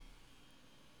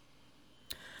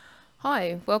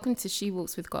Hi, welcome to She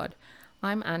Walks with God.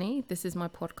 I'm Annie, this is my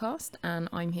podcast, and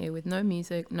I'm here with no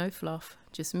music, no fluff,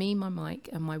 just me, my mic,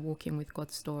 and my walking with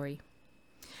God story.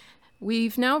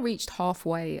 We've now reached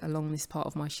halfway along this part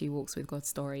of my She Walks with God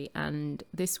story, and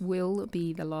this will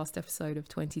be the last episode of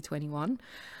 2021.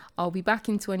 I'll be back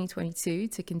in 2022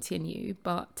 to continue,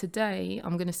 but today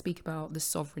I'm going to speak about the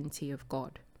sovereignty of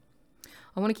God.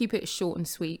 I want to keep it short and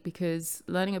sweet because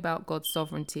learning about God's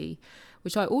sovereignty,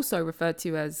 which I also refer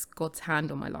to as God's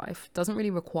hand on my life, doesn't really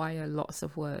require lots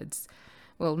of words.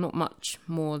 Well, not much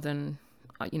more than,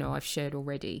 I've shared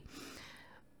already.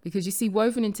 Because you see,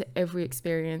 woven into every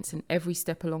experience and every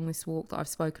step along this walk that I've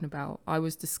spoken about, I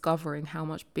was discovering how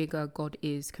much bigger God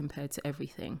is compared to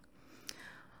everything.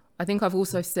 I think I've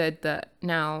also said that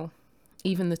now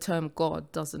even the term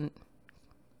God doesn't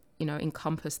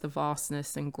encompass the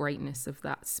vastness and greatness of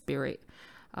that spirit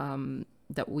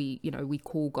that we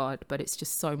call God, but it's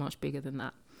just so much bigger than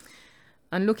that.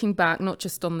 And looking back, not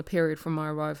just on the period from my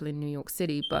arrival in New York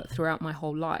City, but throughout my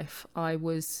whole life, I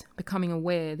was becoming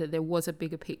aware that there was a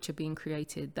bigger picture being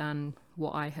created than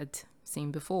what I had seen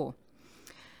before.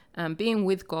 Being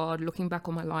with God, looking back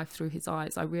on my life through his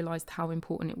eyes, I realized how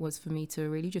important it was for me to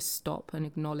really just stop and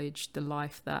acknowledge the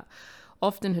life that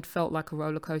often had felt like a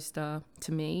roller coaster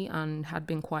to me and had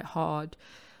been quite hard,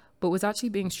 but was actually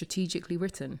being strategically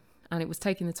written. And it was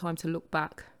taking the time to look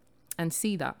back and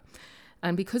see that.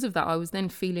 And because of that, I was then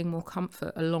feeling more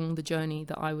comfort along the journey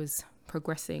that I was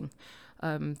progressing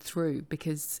through.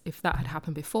 Because if that had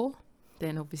happened before,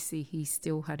 then obviously he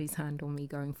still had his hand on me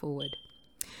going forward.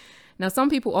 Now,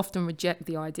 some people often reject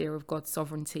the idea of God's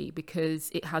sovereignty because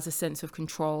it has a sense of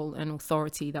control and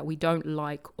authority that we don't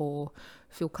like or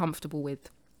feel comfortable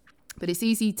with. But it's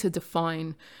easy to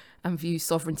define and view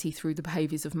sovereignty through the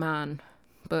behaviors of man.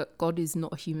 But God is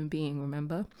not a human being,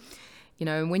 remember?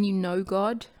 And when you know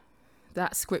God,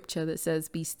 that scripture that says,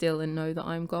 "Be still and know that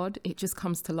I'm God," it just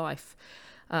comes to life.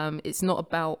 It's not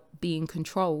about being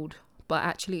controlled, but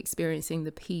actually experiencing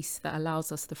the peace that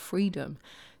allows us the freedom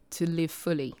to live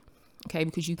fully. Okay,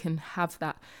 because you can have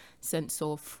that sense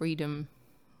of freedom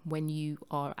when you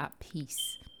are at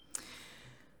peace.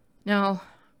 Now,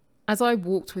 as I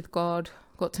walked with God,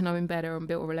 got to know him better and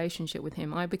built a relationship with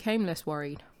him, I became less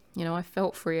worried. I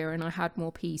felt freer and I had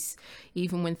more peace,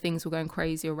 even when things were going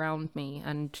crazy around me.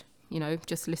 And,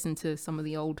 just listen to some of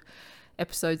the old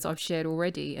episodes I've shared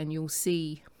already, and you'll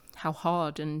see how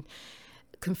hard and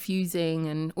confusing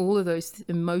and all of those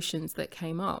emotions that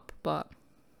came up. But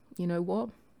you know what?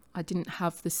 I didn't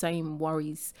have the same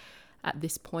worries at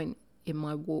this point in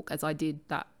my walk as I did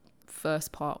that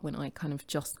first part when I kind of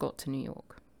just got to New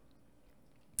York.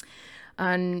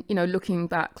 And, looking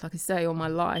back, like I say, on my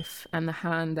life and the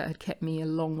hand that had kept me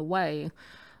along the way,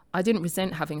 I didn't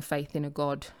resent having faith in a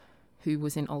God who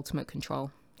was in ultimate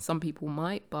control. Some people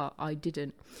might, but I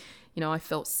didn't. I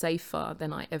felt safer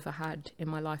than I ever had in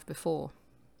my life before.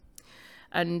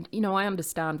 And, I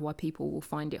understand why people will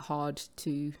find it hard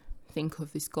to think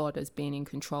of this God as being in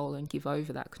control and give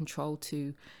over that control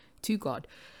to God,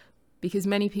 because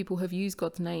many people have used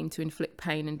God's name to inflict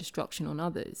pain and destruction on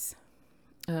others.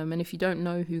 And if you don't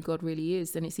know who God really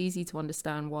is, then it's easy to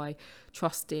understand why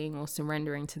trusting or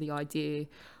surrendering to the idea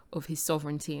of his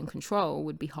sovereignty and control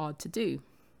would be hard to do.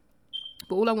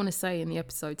 But all I want to say in the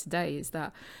episode today is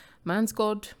that man's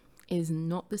God is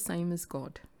not the same as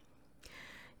God.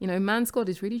 Man's God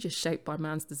is really just shaped by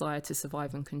man's desire to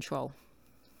survive and control.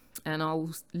 And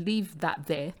I'll leave that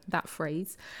there, that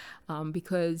phrase,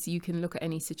 because you can look at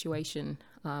any situation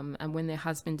and when there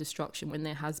has been destruction, when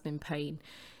there has been pain,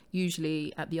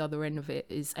 usually at the other end of it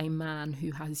is a man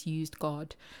who has used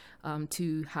God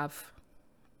to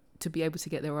be able to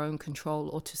get their own control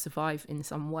or to survive in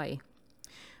some way.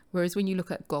 Whereas when you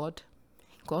look at God,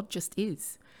 God just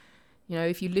is.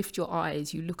 If you lift your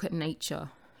eyes, you look at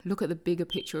nature, look at the bigger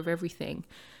picture of everything,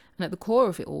 and at the core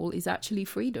of it all is actually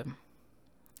freedom.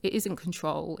 It isn't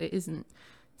control. It isn't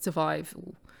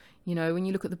survival. When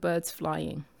you look at the birds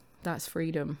flying, that's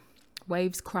freedom.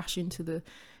 Waves crash into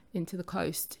the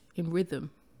coast in rhythm.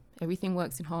 Everything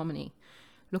works in harmony.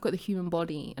 Look at the human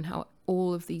body and how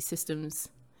all of these systems,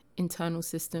 internal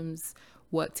systems,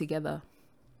 work together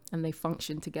and they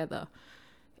function together.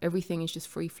 Everything is just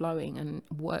free flowing and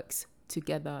works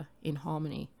together in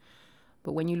harmony.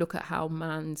 But when you look at how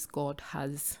man's God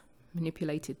has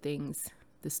manipulated things,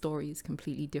 the story is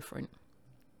completely different.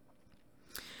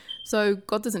 So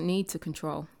God doesn't need to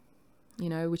control,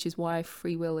 which is why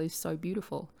free will is so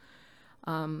beautiful.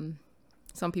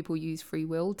 Some people use free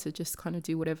will to just kind of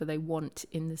do whatever they want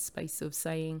in the space of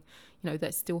saying,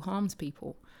 that still harms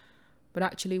people. But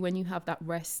actually, when you have that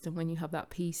rest and when you have that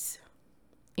peace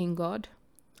in God,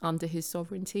 under his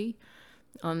sovereignty,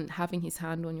 on having his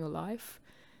hand on your life,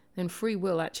 then free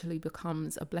will actually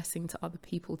becomes a blessing to other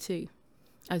people too,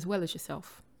 as well as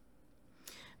yourself.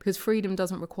 Because freedom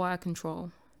doesn't require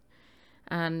control.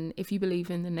 And if you believe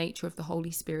in the nature of the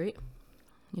Holy Spirit,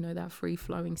 that free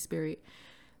flowing spirit,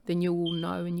 then you will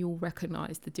know and you'll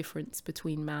recognize the difference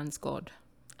between man's God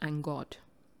and God.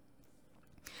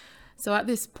 So at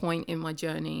this point in my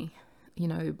journey,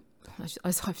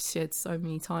 as I've shared so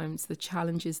many times, the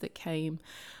challenges that came,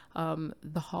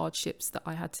 the hardships that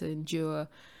I had to endure,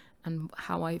 and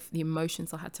the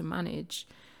emotions I had to manage,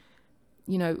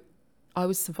 I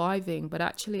was surviving, but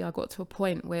actually I got to a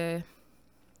point where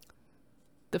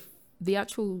the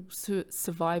actual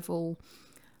survival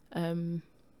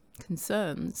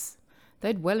concerns,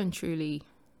 they'd well and truly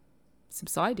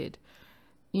subsided.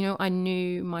 I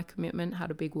knew my commitment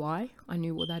had a big why. I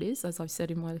knew what that is, as I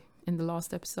said in the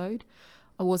last episode.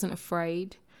 I wasn't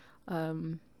afraid,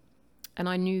 and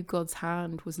I knew God's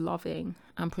hand was loving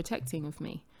and protecting of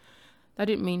me. That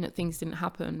didn't mean that things didn't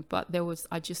happen, but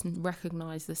I just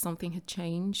recognized that something had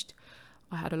changed.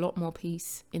 I had a lot more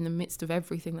peace in the midst of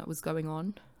everything that was going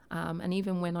on. And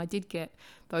even when I did get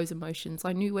those emotions,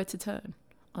 I knew where to turn.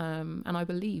 And I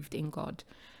believed in God,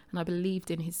 and I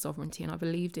believed in his sovereignty, and I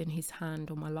believed in his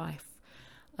hand on my life.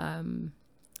 And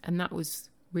that was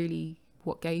really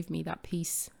what gave me that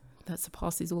peace that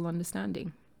surpasses all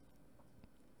understanding.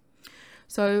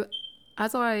 So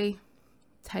as I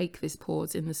take this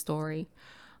pause in the story,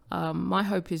 my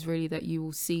hope is really that you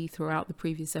will see throughout the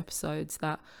previous episodes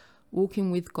that walking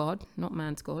with God, not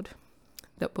man's God,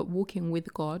 but walking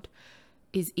with God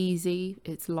is easy,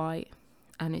 it's light,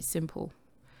 and it's simple.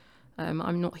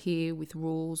 I'm not here with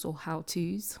rules or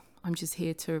how-tos. I'm just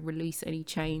here to release any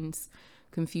chains,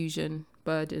 confusion,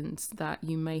 burdens that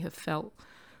you may have felt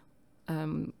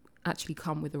actually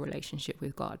come with a relationship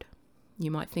with God.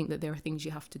 You might think that there are things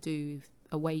you have to do,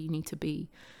 a way you need to be.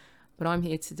 But I'm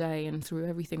here today, and through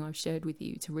everything I've shared with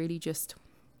you, to really just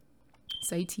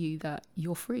say to you that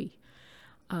you're free.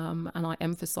 And I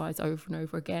emphasize over and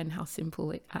over again how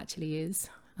simple it actually is,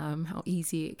 how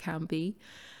easy it can be.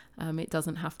 It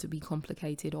doesn't have to be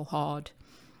complicated or hard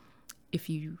if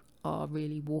you are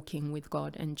really walking with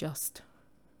God and just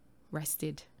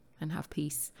rested and have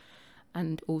peace.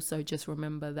 And also just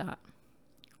remember that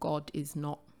God is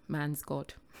not man's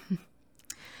God.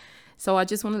 So I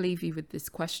just want to leave you with this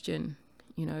question.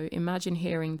 Imagine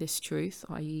hearing this truth,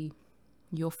 i.e.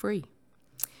 you're free.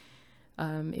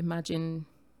 Imagine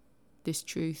this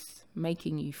truth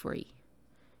making you free.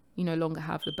 You no longer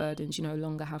have the burdens, you no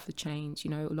longer have the chains, you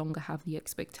no longer have the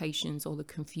expectations or the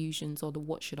confusions or the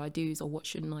what should I do's or what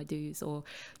shouldn't I do's, or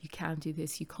you can do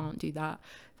this, you can't do that.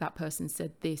 That person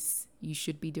said this, you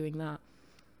should be doing that.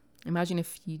 Imagine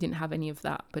if you didn't have any of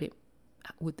that, but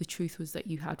the truth was that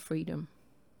you had freedom,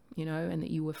 and that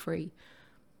you were free.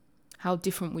 How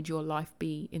different would your life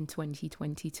be in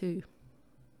 2022?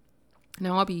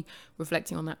 Now, I'll be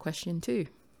reflecting on that question too,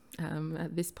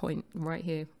 at this point right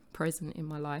here, present in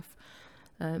my life.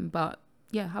 But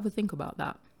yeah, have a think about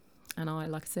that. And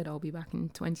like I said, I'll be back in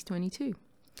 2022.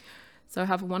 So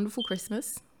have a wonderful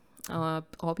Christmas.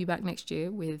 I'll be back next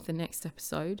year with the next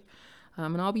episode.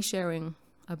 And I'll be sharing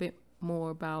a bit more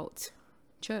about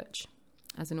church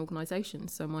as an organisation.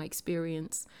 So my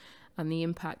experience and the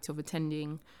impact of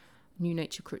attending New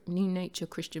Nature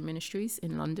Christian Ministries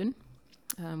in London,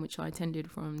 which I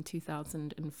attended from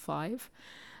 2005,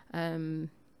 and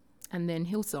then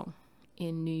Hillsong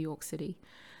in New York City.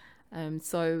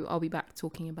 So I'll be back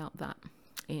talking about that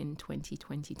in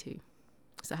 2022.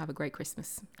 So have a great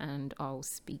Christmas, and I'll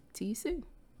speak to you soon.